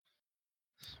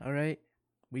All right,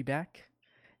 we back.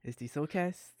 It's the SUL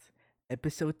CAST,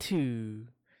 episode 2.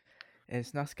 And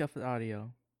it's not scuffed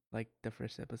audio like the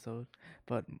first episode.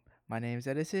 But my name is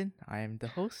Edison. I am the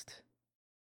host.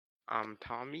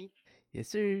 Tommy. Yes,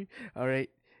 sir. All right,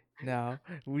 now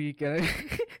we gonna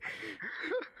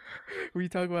we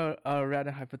talk about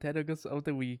random hypotheticals of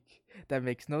the week that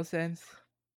makes no sense,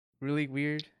 really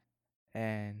weird,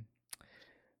 and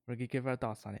we're gonna give our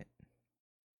thoughts on it.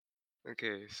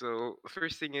 Okay, so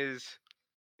first thing is,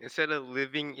 instead of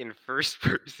living in first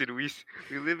person, we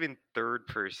live in third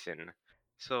person.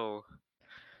 So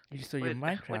So your what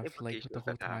Minecraft like implications the does whole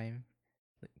that have? time.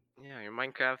 Like, Yeah, in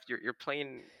Minecraft, you're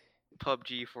playing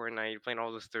PUBG, Fortnite, you're playing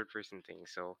all those third person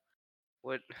things. So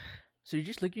what so you're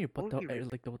just looking at your butt what would be?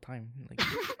 like the whole time. Like,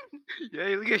 Yeah,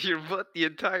 you look at your butt the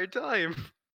entire time.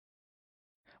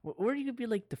 or you could be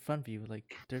like the front view,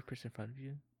 like third person front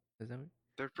view. Is that what?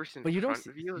 Third person But you don't front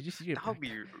see. view. You just see your That would back.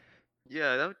 be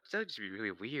yeah, that would just be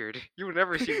really weird. You would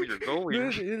never see where you're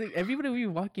going. Like, everybody will be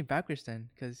walking backwards then,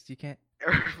 because you can't.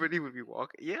 Everybody would be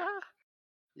walking. Yeah,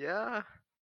 yeah.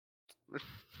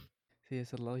 See,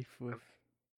 it's a life with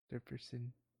third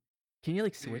person. Can you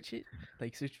like switch it?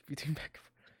 Like switch between back.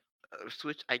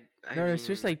 Switch. I No,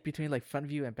 switch mean, like between like front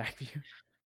view and back view.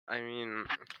 I mean,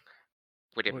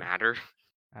 would it What? matter?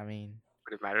 I mean,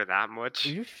 Would it matter that if much?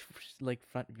 you're like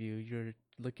front view, you're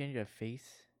looking at your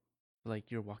face,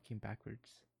 like you're walking backwards.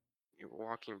 You're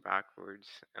walking backwards,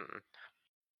 and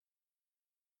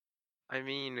I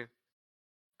mean,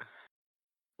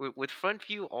 with front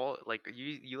view, all like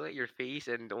you let your face,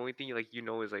 and the only thing you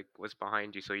know is like what's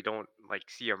behind you, so you don't like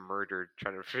see a murderer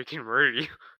trying to freaking murder you.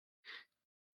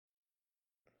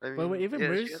 I But mean, even yeah,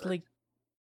 worse, like,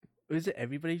 is it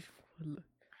everybody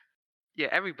yeah,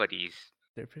 everybody's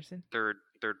third person? third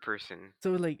person.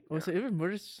 So like, Yeah. so even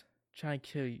murderers trying to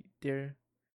kill you, they're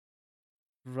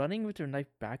running with their knife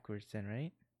backwards, then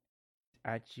right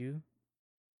at you.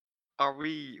 Are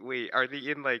they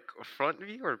in like front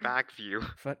view or back view?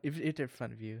 Front if they're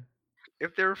front view,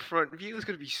 If they're front view, it's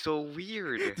gonna be so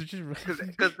weird. they're just Cause,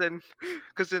 running. cause then,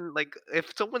 cause then, like,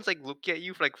 if someone's like looking at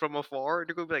you like from afar,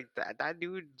 they're gonna be like, that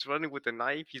dude's running with a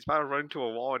knife. He's about to run into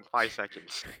a wall in 5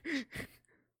 seconds.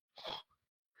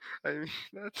 I mean,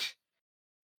 that's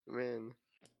man.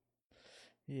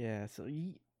 Yeah, so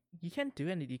you can't do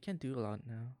any. You can't do a lot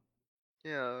now.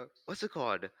 Yeah, what's it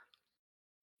called?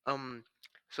 Um,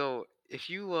 so if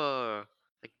you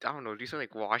like I don't know, do something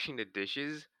like washing the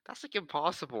dishes, that's like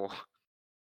impossible.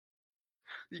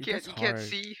 That's You can't hard.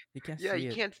 see. You can't Yeah, see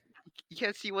it. you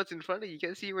can't see what's in front of you. You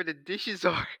can't see where the dishes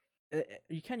are.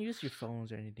 You can't use your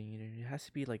phones or anything either. It has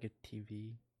to be like a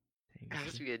TV thing. It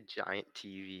has to be a giant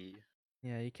TV.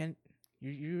 Yeah, you can't.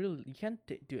 You really you can't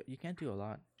do. You can't do a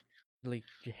lot. Like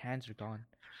your hands are gone.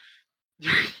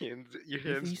 Your You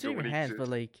hands still have your don't hands, but exist.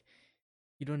 like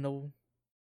you don't know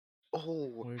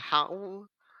Oh, where. how?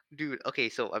 Dude, okay,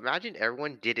 so imagine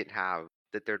everyone didn't have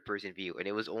the third person view and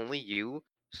it was only you.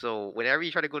 So whenever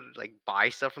you try to go to like buy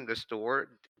stuff from the store,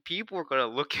 people are gonna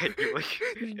look at you like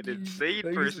an insane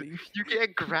Like, person. You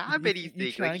can't grab you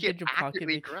anything. Like trying you to can't get your pocket accurately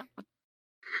pick. grab.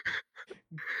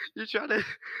 You're trying to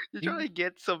you're trying You to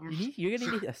get some. you're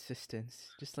gonna need assistance.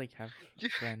 Just like have a You,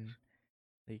 friend.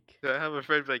 Like, I have a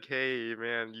friend like, hey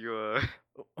man, you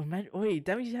imagine. Wait,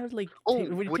 that means you have to like oh,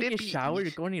 when you would take a it be shower, you're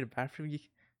easy? going to the bathroom. You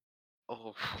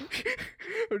Oh.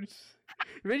 or just,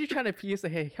 imagine trying to pee. It's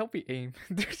like, hey, help me aim.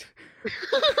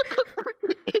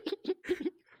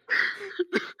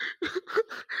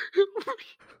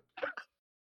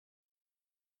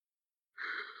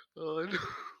 Oh no.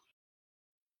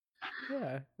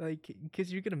 Yeah, like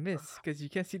because you're gonna miss because you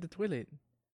can't see the toilet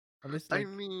unless I like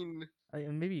mean,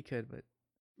 maybe you could, but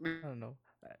m- I don't know.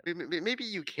 maybe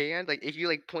you can like if you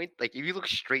like point like if you look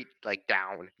straight like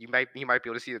down, you might be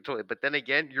able to see the toilet. But then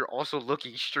again, you're also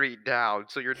looking straight down,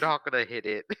 so you're not gonna hit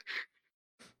it.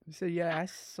 So yeah,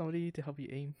 ask somebody to help you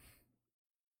aim.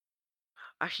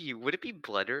 Actually, would it be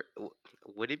better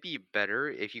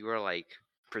if you were like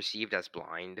perceived as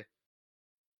blind?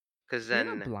 Because You're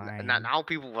not then blind. now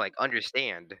people will like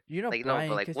understand. You're not Like no, but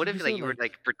blind like because what you if can like still you were like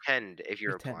like pretend if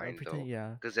you're blind pretend. though?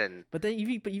 Yeah, Because then but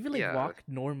then but even like yeah, walk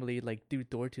normally, like do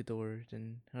door to door,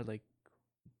 and or like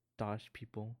dodge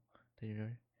people. Then you know,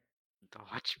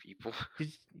 dodge people.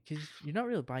 because you're not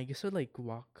really blind. You still like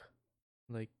walk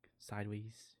like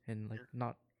sideways and like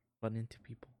not run into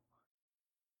people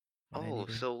on Oh,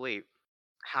 anything. so wait,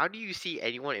 how do you see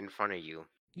anyone in front of you?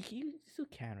 You still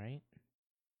can, right?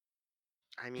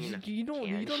 I 'Cause mean, you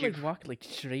can don't you? like walk like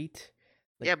straight,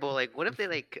 like Yeah, but like, what if they before.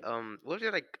 like, what if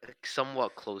they're like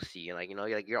somewhat close to you? Like, you know,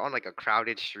 you're on like a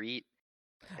crowded street,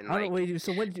 and I don't know. like, Wait,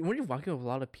 so when you're walking with a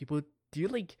lot of people, do you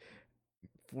like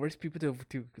force people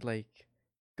to like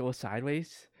go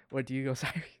sideways, or do you go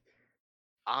sideways?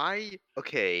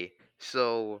 Okay.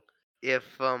 So if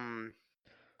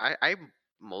I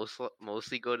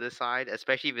mostly go to the side,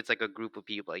 especially if it's like a group of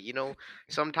people. Like,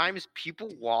 sometimes people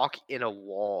walk in a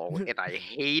wall, and I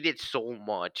hate it so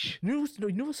much. You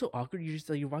know what's so awkward? You just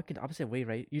like you're walking the opposite way,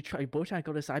 right? You both trying to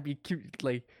go to the side, but you keep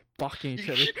like blocking You each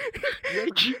other. keep, yeah,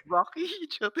 you keep rocking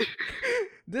each other.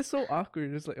 That's so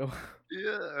awkward. It's like, oh,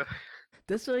 Yeah.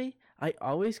 this way I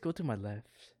always go to my left.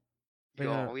 Wait,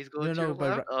 You no, always go no, to no, your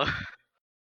but left.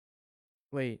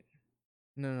 wait,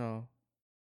 no, no.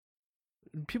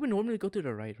 People normally go to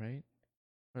the right, right?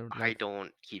 Or I left.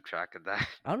 don't keep track of that.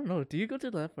 I don't know. Do you go to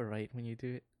the left or right when you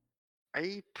do it?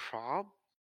 I prob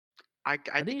I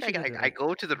I think you think should go to the I right.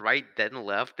 go to the right, then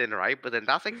left, then right, but then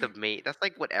that's like that's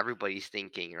like what everybody's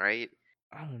thinking, right?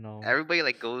 I don't know. Everybody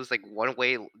like goes like one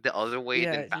way, the other way,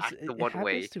 Yeah, then back to it one happens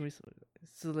way. to me.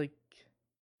 So like,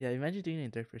 yeah, imagine doing it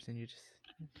in third person. You just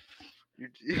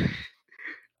You-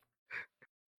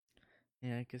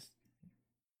 yeah, because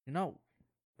you're not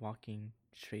walking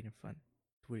straight in front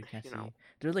to where you can't you know, see.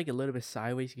 They're like a little bit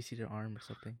sideways. You can see their arm or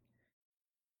something.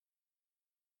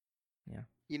 Yeah,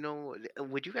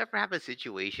 would you ever have a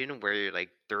situation where you're like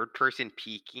third person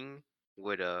peeking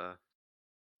would uh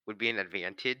would be an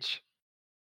advantage?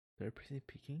 third person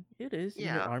peeking. It is in the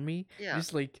Yeah, army. You yeah.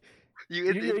 just like You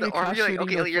in the you're army, cross you're like, shooting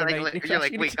okay, the Fortnite. You're you're cross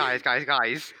like, shooting. wait, guys,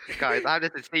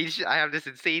 I have this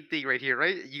insane thing right here,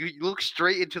 right? You look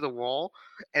straight into the wall,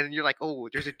 and you're like, oh,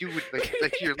 there's a dude like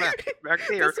to your left, back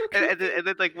there, That's so and creepy.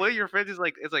 then like one of your friends is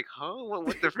like, huh,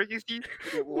 what the frick is he?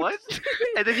 What?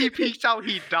 And then he peeks out,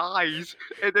 he dies,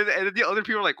 and then the other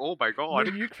people are like, oh my No,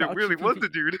 god, you're there crouch really was peeking. the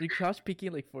dude. You're crouch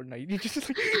peeking like Fortnite. You just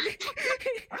like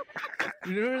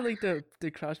you remember like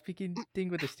the crouch peeking thing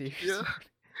with the stairs. Yeah,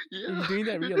 You're yeah, doing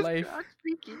that in you're real just life. crack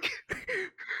speaking,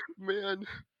 man.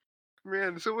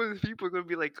 Man, some of these people are gonna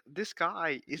be like, this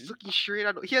guy is looking straight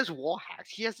out. He has wall hacks.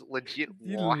 He has legit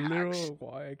The wall hacks. literal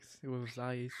wax with his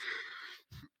eyes.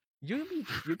 You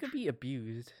can be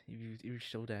abused if you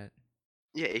show that.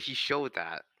 Yeah, if you show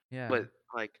that, Yeah, but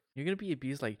like, you're gonna be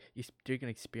abused. Like they're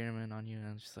gonna experiment on you,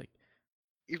 and it's just like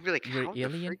you'd be like, you're an how the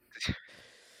frick? alien.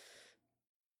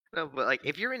 No, but like,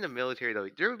 if you're in the military though,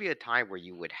 there would be a time where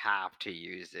you would have to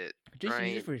use it, Just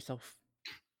use it right? for yourself.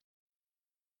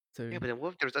 So Yeah, but then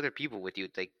what if there's other people with you?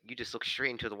 Like, you just look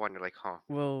straight into the one. You're like, huh?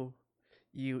 well,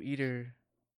 you either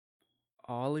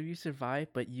all of you survive,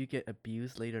 but you get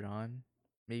abused later on.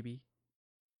 Maybe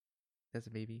that's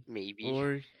a maybe, Maybe,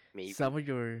 or some maybe. of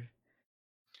your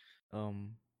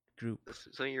um group,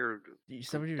 So your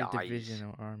some group of your division dies.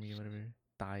 or army or whatever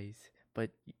dies,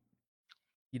 but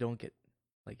you don't get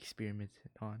like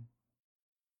experimented on.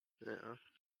 Yeah.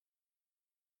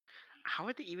 How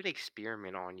would they even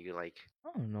experiment on you? I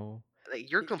don't know.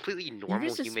 Like you're a I- completely If you're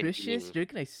normal human suspicious, being. they're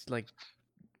gonna like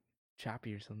trap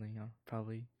you or something.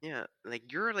 Probably. Yeah,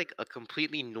 like you're like a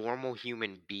completely normal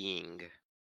human being,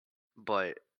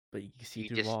 but But you can see you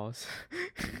through just walls.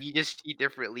 you just see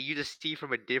differently. You just see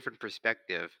from a different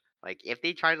perspective. Like if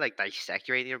they try to like dissect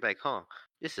you, right, they're like, "Huh,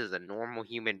 this is a normal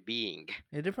human being."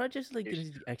 Yeah, they're probably just like There's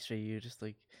gonna X-ray you, just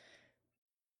like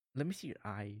let me see your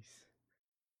eyes.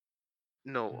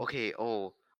 no okay.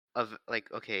 Oh, of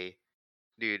like okay,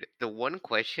 dude. The one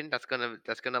question that's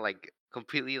gonna like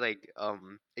completely like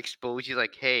expose you,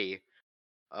 like, hey,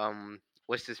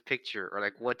 what's this picture, or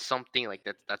like what's something like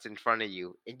that's in front of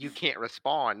you, and you can't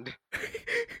respond.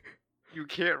 You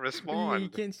can't Yeah, you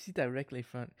respond. can't see directly in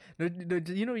front. No, no,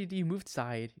 you know you moved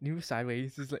you move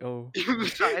sideways. It's like oh. You move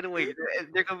sideways, and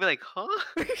they're gonna be like, "Huh?"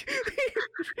 Like,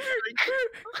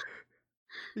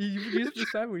 You just move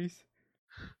sideways.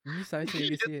 You move sideways so you you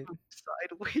can just see it. move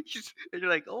sideways, and you're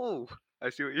like, "Oh, I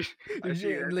see what you I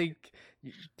see Yeah, that." like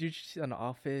you just on the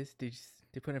office, they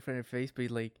put it in front of your face, but you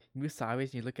like you move sideways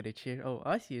and you look at a chair. Oh,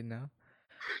 I see it now.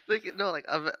 Like, no, like,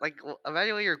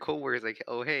 imagine when your coworkers like,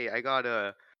 "Oh, hey, I got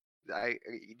a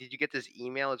did you get this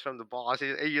email? It's from the boss."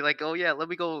 And you're like, "Oh yeah, let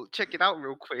me go check it out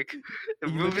real quick."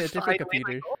 And You look move at a different sideways,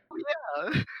 like, computer. "Oh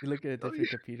yeah, You look at a oh different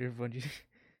yeah, computer when you.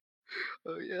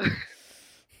 oh yeah."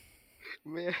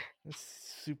 Man, That's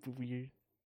super weird.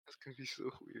 that's gonna be so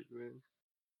weird, man.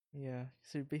 Yeah,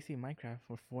 so basically Minecraft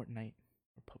or Fortnite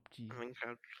or PUBG.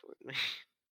 Minecraft, Fortnite.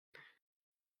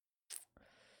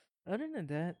 Other than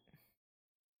that,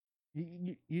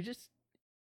 you're just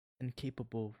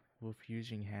incapable of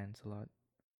using hands a lot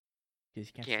because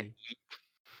you can't Can't see. eat,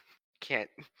 can't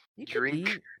You could drink.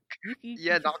 eat. You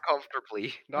Yeah, could not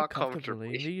comfortably, not not comfortably.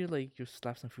 comfortably. Maybe you like you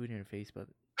slap some food in your face, but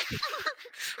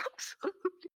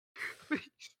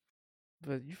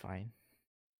you're fine.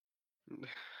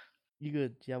 You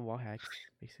good? You have wall hacks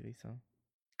basically. So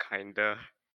Kinda.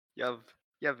 You have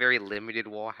you have very limited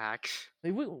wall hacks.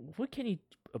 Like what can you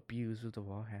abuse with the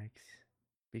wall hacks,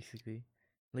 basically?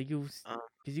 Like Um,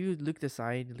 cause you look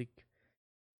aside, like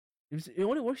it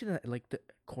only works in like the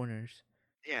corners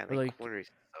yeah, or like like corners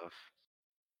and stuff.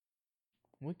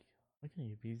 what what can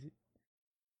you abuse it?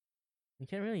 You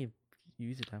can't really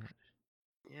use it that much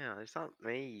Yeah, there's not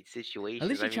many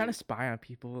unless situations. you're I trying to mean, spy on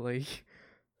people. Like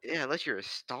yeah, unless you're a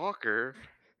stalker.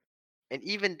 And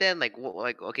even then, like,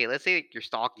 like, okay, let's say like, you're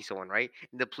stalking someone, right?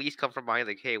 And the police come from behind,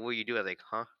 like, hey, what are you doing? Like,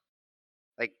 huh?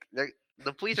 Like,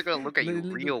 the police are gonna look at you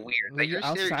literally, real weird. like Like, you're you're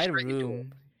staring outside a straight into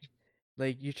room,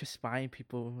 like you're just spying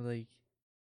people, like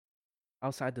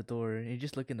outside the door, and you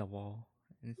just look in the wall.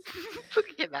 And, it's,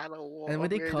 looking at a and wall, when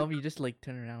they man. come, you just like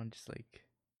turn around, just like,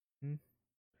 hmm,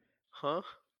 Huh?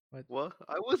 what? What?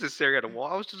 I wasn't staring at a wall.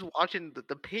 I was just watching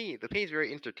the paint. The paint's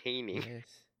very entertaining.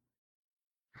 Yes,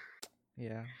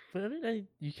 yeah. But other than that,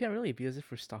 you can't really abuse it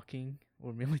for stalking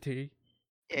or military.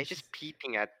 Yeah, it's It's just, just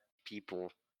peeping at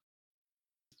people.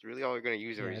 It's really all you're gonna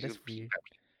use it for. yeah, Is you that's peep weird. at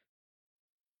people.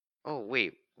 Oh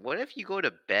wait, what if you go to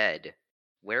bed?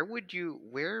 Where would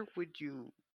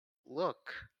you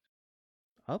look?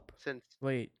 Up? Since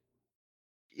Wait,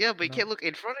 yeah, but you no, can't look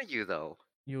in front of you though.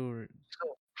 you're.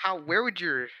 So how? Where would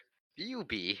your view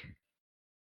be?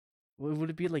 Would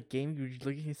it be like game? You're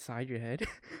looking inside your head.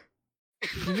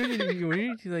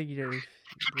 When you like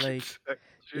like Inside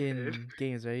your head. in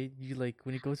games, right? You like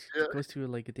when it Yeah. goes to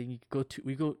like a thing. You go to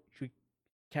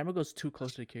camera goes too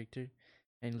close to the character,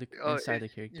 and look Oh, inside the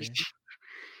you character. see,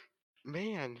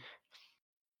 man.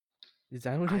 Is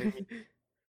that what I it mean, is?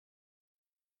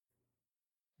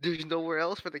 there's nowhere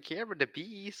else for the camera to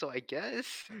be, so I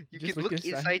guess You you just can look look inside.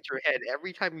 inside your head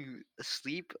every time you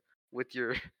sleep with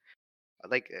your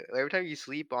like every time you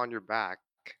sleep on your back.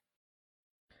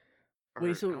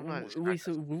 Wait, Or I don't know how to describe wait,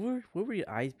 so this. where would your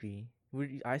eyes be?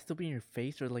 Would your eyes still be in your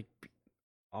face or like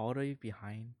all the way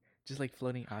behind, just like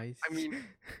floating eyes? I mean,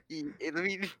 I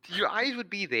mean, your eyes would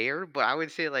be there, but I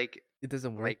would say It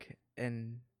doesn't like work,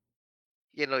 and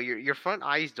your front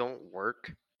eyes don't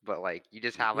work, but like you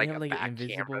just have you like have a like back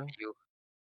camera invisible. view.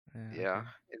 Yeah, Okay,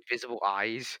 invisible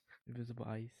eyes. invisible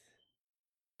eyes.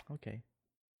 Okay.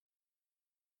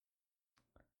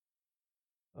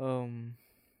 Um.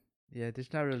 Yeah,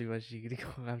 there's not really much you can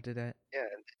go after that. Yeah,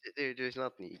 there's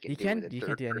nothing you can do with a You third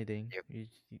can't do person anything. view.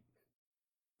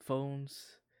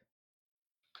 Phones,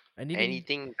 anything.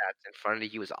 Anything that's in front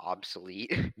of you is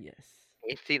obsolete. Yes.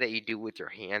 Anything that you do with your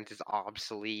hands is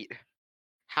obsolete.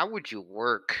 How would you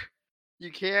work?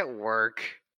 You can't work.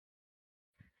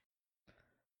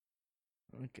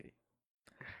 Okay.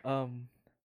 Um.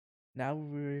 Now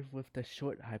we're with the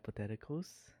short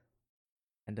hypotheticals,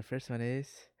 and the first one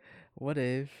is, what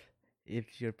if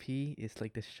your pee is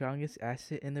like the strongest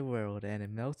acid in the world and it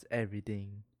melts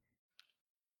everything?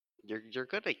 You're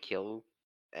gonna kill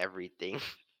everything.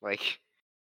 Like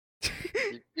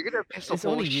you're gonna piss a It's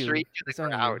hole only you. straight to the It's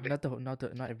only you, ground. not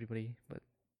everybody. But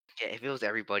Yeah, if it was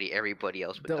everybody, everybody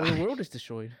else would the die. world is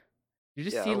destroyed. You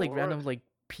just Yeah, see like or random like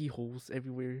pee holes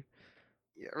everywhere.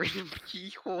 yeah, random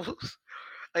pee holes.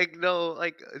 Like no,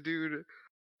 like dude,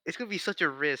 it's gonna be such a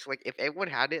risk. Like if everyone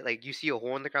had it, like you see a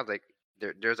hole in the ground, like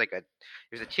there's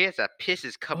a chance that piss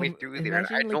is coming through there, and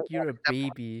I Imagine don't like want you're a to step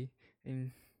on. baby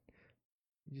and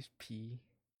you just pee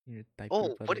in your diaper,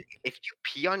 Oh, but what like if you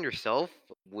pee on yourself?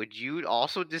 Would you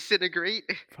also disintegrate?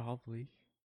 probably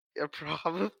Yeah,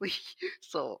 probably.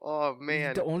 So, oh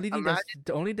the man, only thing imagine,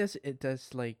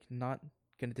 that's like not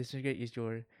gonna disintegrate is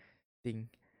your thing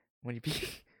when you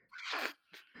pee.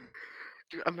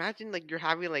 dude, imagine like you're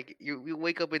having like you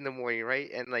wake up in the morning, right?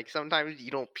 And like sometimes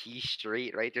you don't pee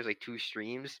straight, right? There's like two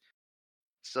streams.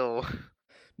 So,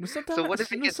 No, so what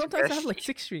if it gets sometimes I have messy? like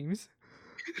 6 streams.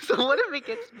 So what if it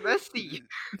gets messy?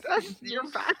 That's your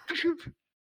No, bathroom.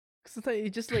 sometimes it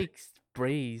just like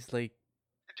sprays like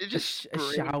It just a spray.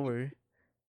 shower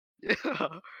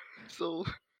Yeah. So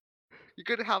you're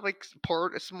gonna have like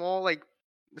small like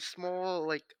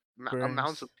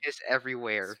amounts of burns. piss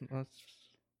everywhere. Smells.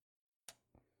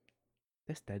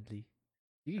 That's deadly.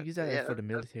 You can use that Yeah. for the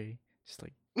military. Just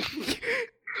like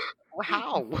Well,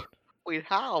 how? Wait,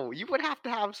 how? You would have to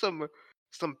have some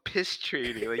piss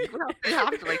training. Like you would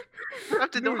have to like you would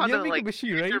have to know no, how you have to to make a like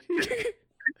machine, use right? your piss.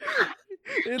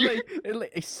 It You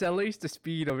like accelerates the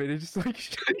speed of it. It's just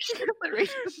like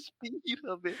accelerate the speed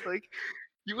of it. Like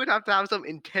you would have to have some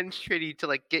intense training to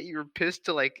like get your piss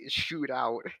to like shoot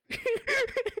out.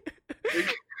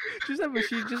 Like just a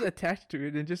machine just attached to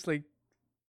it and just like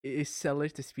it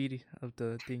accelerates the speed of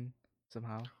the thing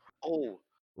somehow. oh,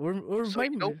 Or so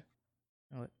might be.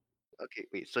 Oh, okay,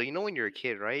 wait. So you know when you're a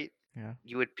kid, right? yeah.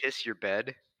 You would piss your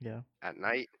bed. Yeah. at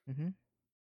night. Mm-hmm.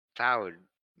 That would,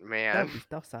 man,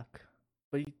 That'll suck.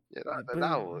 But yeah,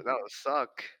 you, that would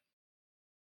suck.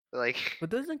 Like but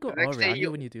doesn't it go the all next day, around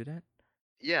you when you do that?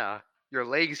 yeah, your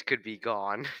legs could be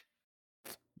gone.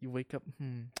 You wake up.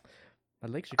 My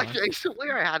legs are gone. I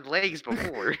swear I had legs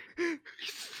before.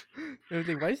 I was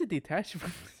like, why is it detached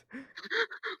from?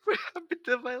 What happened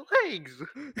to my legs?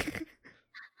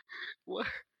 What?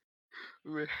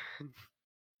 Man.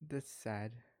 That's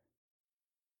sad.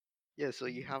 Yeah, so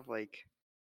you have like,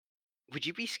 would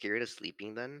you be scared of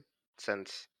sleeping then?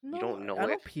 Since you No, don't I know if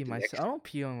don't pee the myself. next. I don't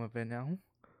pee on my bed now.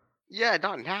 Yeah,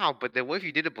 not now, but then what if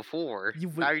you did it before? You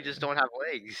Now wait. you just don't have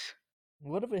legs.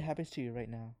 What if it happens to you right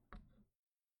now?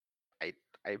 I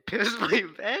I pissed my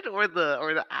bed or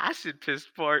the acid piss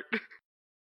part.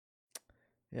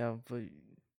 Yeah, but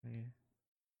yeah,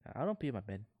 I don't pee in my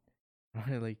bed.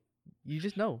 Like you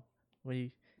just know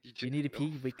when You you just need to pee,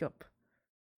 know. you wake up.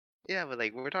 Yeah, but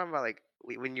like we're talking about like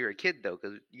when you're a kid though,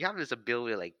 because you have this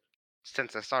ability like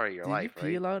since the start of your Did you life,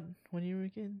 pee a right? lot when you were a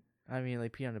kid? I mean,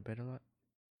 like pee on the bed a lot.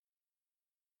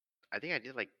 I think I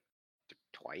did like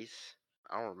twice.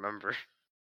 I don't remember,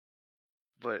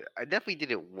 but I definitely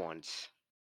did it once.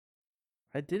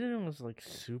 I did it when I was like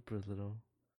super little.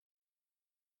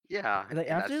 Yeah, Like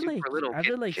and that super little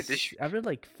condition. after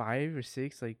like 5 or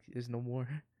 6, like there's no more.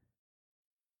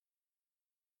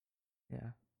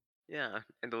 Yeah. Yeah,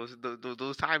 and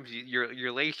those times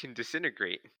your legs can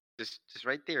disintegrate. Just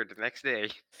right there the next day,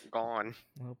 gone.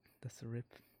 Well, that's a rip.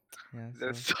 Yeah.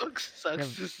 That So sucks. yeah,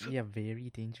 Sucks. yeah, very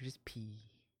dangerous pee.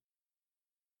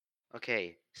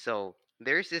 Okay, so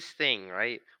there's this thing,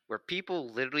 right, where people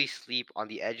literally sleep on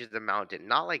the edge of the mountain.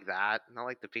 Not like that, not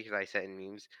like the pictures I sent in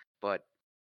memes, but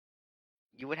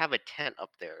you would have a tent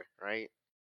up there, right?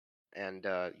 And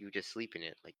you just sleep in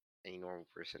it like any normal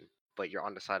person, but you're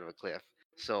on the side of a cliff.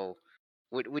 So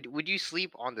would you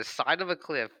sleep on the side of a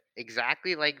cliff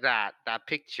exactly like that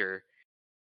picture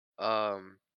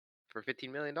um for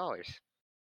 $15 million?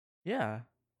 Yeah.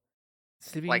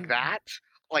 Like Sleeping. that?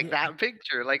 Like Yeah. that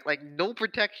picture? Like no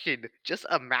protection, just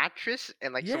a mattress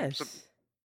and like some Yes.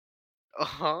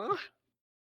 uh-huh.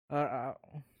 Uh,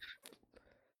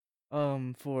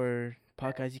 for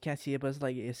podcasts you can't see it, but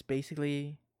it's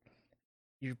basically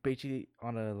you're basically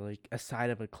on a side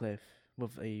of a cliff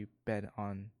with a bed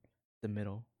on the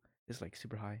middle. It's like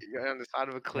super high. You're on the side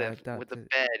of a Yeah, cliff with that's a it.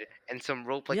 bed and some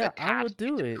rope like Yeah, I attached would to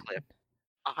you do to the it. cliff.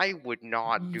 I would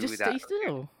not You do just that, stay dude.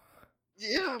 still.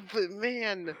 Yeah, but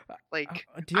man, like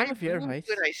Do you have I a fear of move when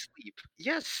heights? I sleep.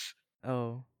 Yes.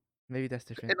 Oh, maybe that's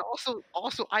different. And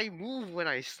also I move when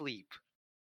I sleep.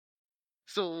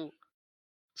 So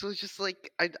so it's just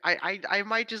like I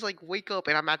might just like wake up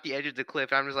and I'm at the edge of the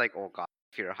cliff and I'm just like, "Oh god,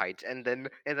 fear of heights." And then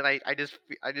I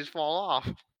just fall off.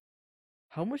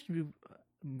 How much do you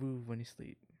move when you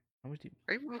sleep? How much do you?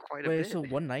 I move quite a Wait, bit. so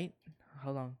one night?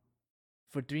 How long?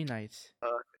 For 3 nights.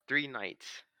 3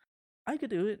 nights. I could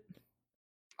do it.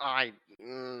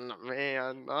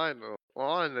 Man, I don't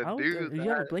want to I would. do You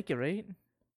have a that. blanket, right?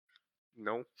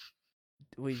 No.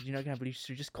 Wait, you're not gonna believe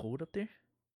you're just cold up there?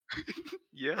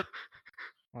 Yeah.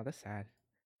 Oh, that's sad.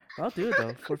 But I'll do it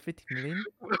though for 50 million.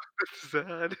 That's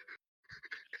sad.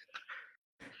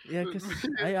 Yeah, cause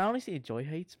I honestly enjoy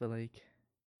heights, but like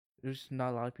there's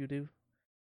not a lot of people do.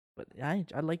 But I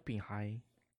like being high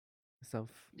myself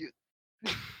You-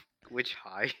 Which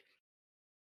high?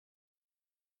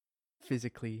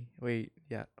 physically. Wait,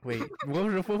 yeah, wait.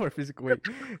 What more physical? Wait,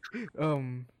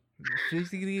 um,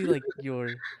 physically like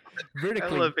your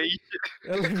vertically Elevation.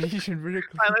 elevation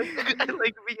I vertically. like I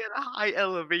like being at a high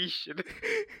elevation.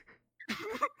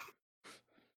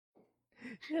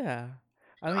 Yeah,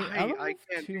 I mean I don't I move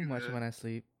can't too do much that. when I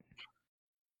sleep.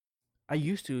 I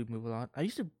used to move a lot. I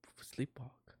used to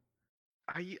sleepwalk.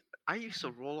 I used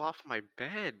to roll off my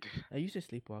bed. I used to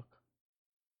sleepwalk.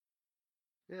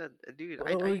 Yeah, dude.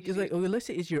 I Or, used cause to. like, let's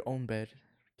say it's your own bed.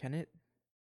 Can it?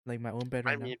 Like my own bed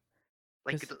I right now? mean,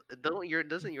 like, Cause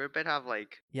doesn't your bed have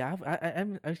like? yeah,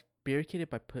 I'm barricaded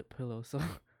by pillows, so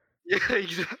Yeah,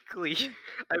 exactly.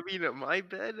 I mean, my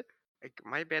bed, like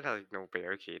my bed has no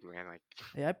barricade, man. Like,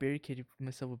 yeah, I barricaded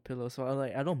myself with pillows, so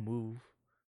I don't move.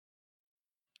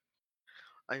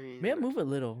 I Maybe I mean, move a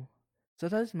little.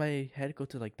 Sometimes my head go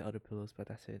to like the other pillows, but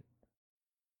that's it.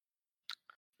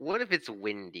 what if it's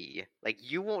windy? Like,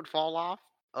 you won't fall off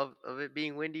of it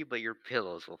being windy, but your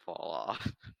pillows will fall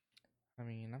off. I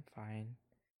mean, I'm fine.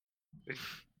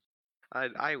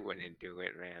 I wouldn't do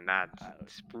it, man. That's Uh,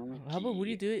 how about would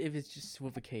you spooky. do it if it's just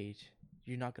with a cage?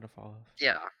 You're not gonna fall off.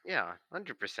 Yeah, yeah,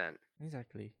 100%.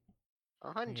 Exactly.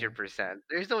 Yeah. 100%.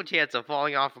 There's no chance of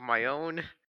falling off of my own.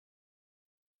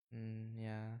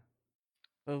 Yeah.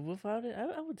 But without it,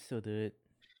 I would still do it.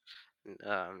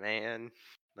 Man,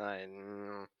 I,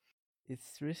 mm,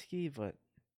 It's risky, but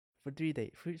for 3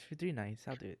 days, for 3 nights,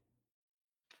 I'll do it.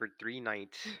 for 3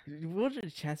 nights, What are the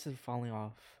chances of falling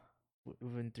off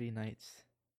within 3 nights?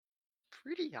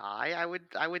 pretty high. I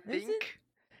would Is it? think.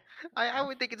 I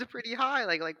would think it's a pretty high.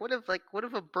 What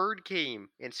if a bird came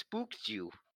and spooked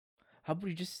you? How about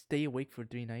you just stay awake for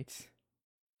 3 nights?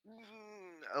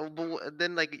 Oh, but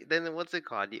then what's it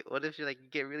called? What if you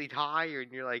like get really tired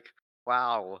and you're like,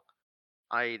 wow,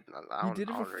 I You don't did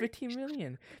it I for don't really 15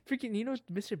 million. Freaking,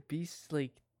 Mr. Beast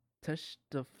like touched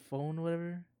the phone, or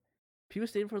whatever. People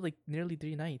stayed for like nearly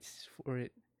 3 nights for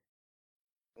it,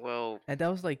 well and that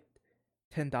was like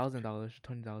 $10,000,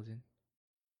 20,000.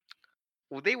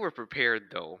 well they were prepared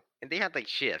though, and they had like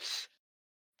shifts.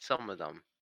 Some of them,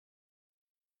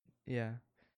 Yeah,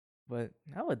 but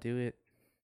I would do it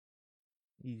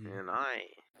easy. and I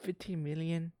 15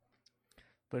 million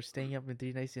for staying up in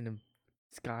 3 nights in the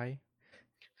sky.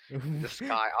 in the Yeah,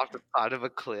 sky off the side of a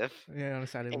cliff on the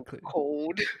side of a and cliff,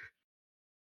 cold.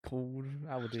 cold.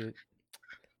 I would do it.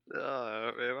 Man,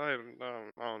 I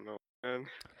don't know, man.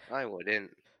 I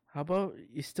wouldn't. How about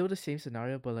it's still the same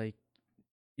scenario, but like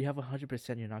you have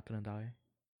 100% you're not gonna die.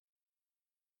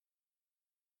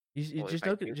 You Well, if just I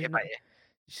no, knew, just if no,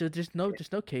 so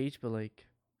there's no cage, but like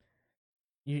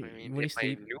I mean, when you if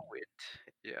I sleep. knew it,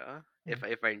 yeah. Yeah,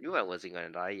 If I knew I wasn't gonna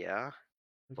die, yeah.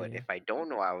 But okay, if I don't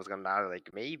know I was gonna die, like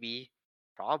maybe,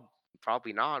 prob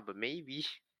probably not, but maybe.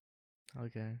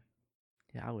 okay,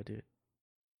 yeah, I would do it.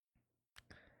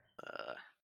 Uh,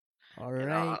 All and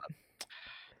right,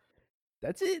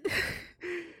 that's it.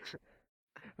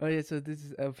 Oh yeah, so this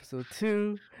is episode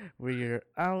 2 where you're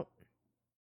out.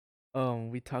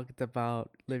 We talked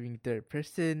about living third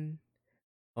person.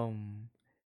 Um,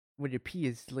 when your P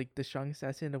is like the strongest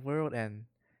assassin in the world, and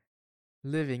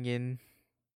living in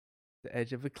the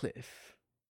edge of a cliff.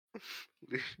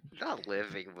 not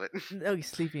living, but No,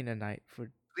 sleeping at night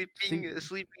for sleep.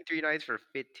 sleeping 3 nights for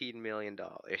 $15 million.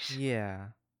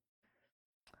 Yeah,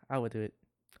 I would do it.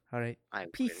 All right, I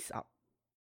wouldn't. peace out.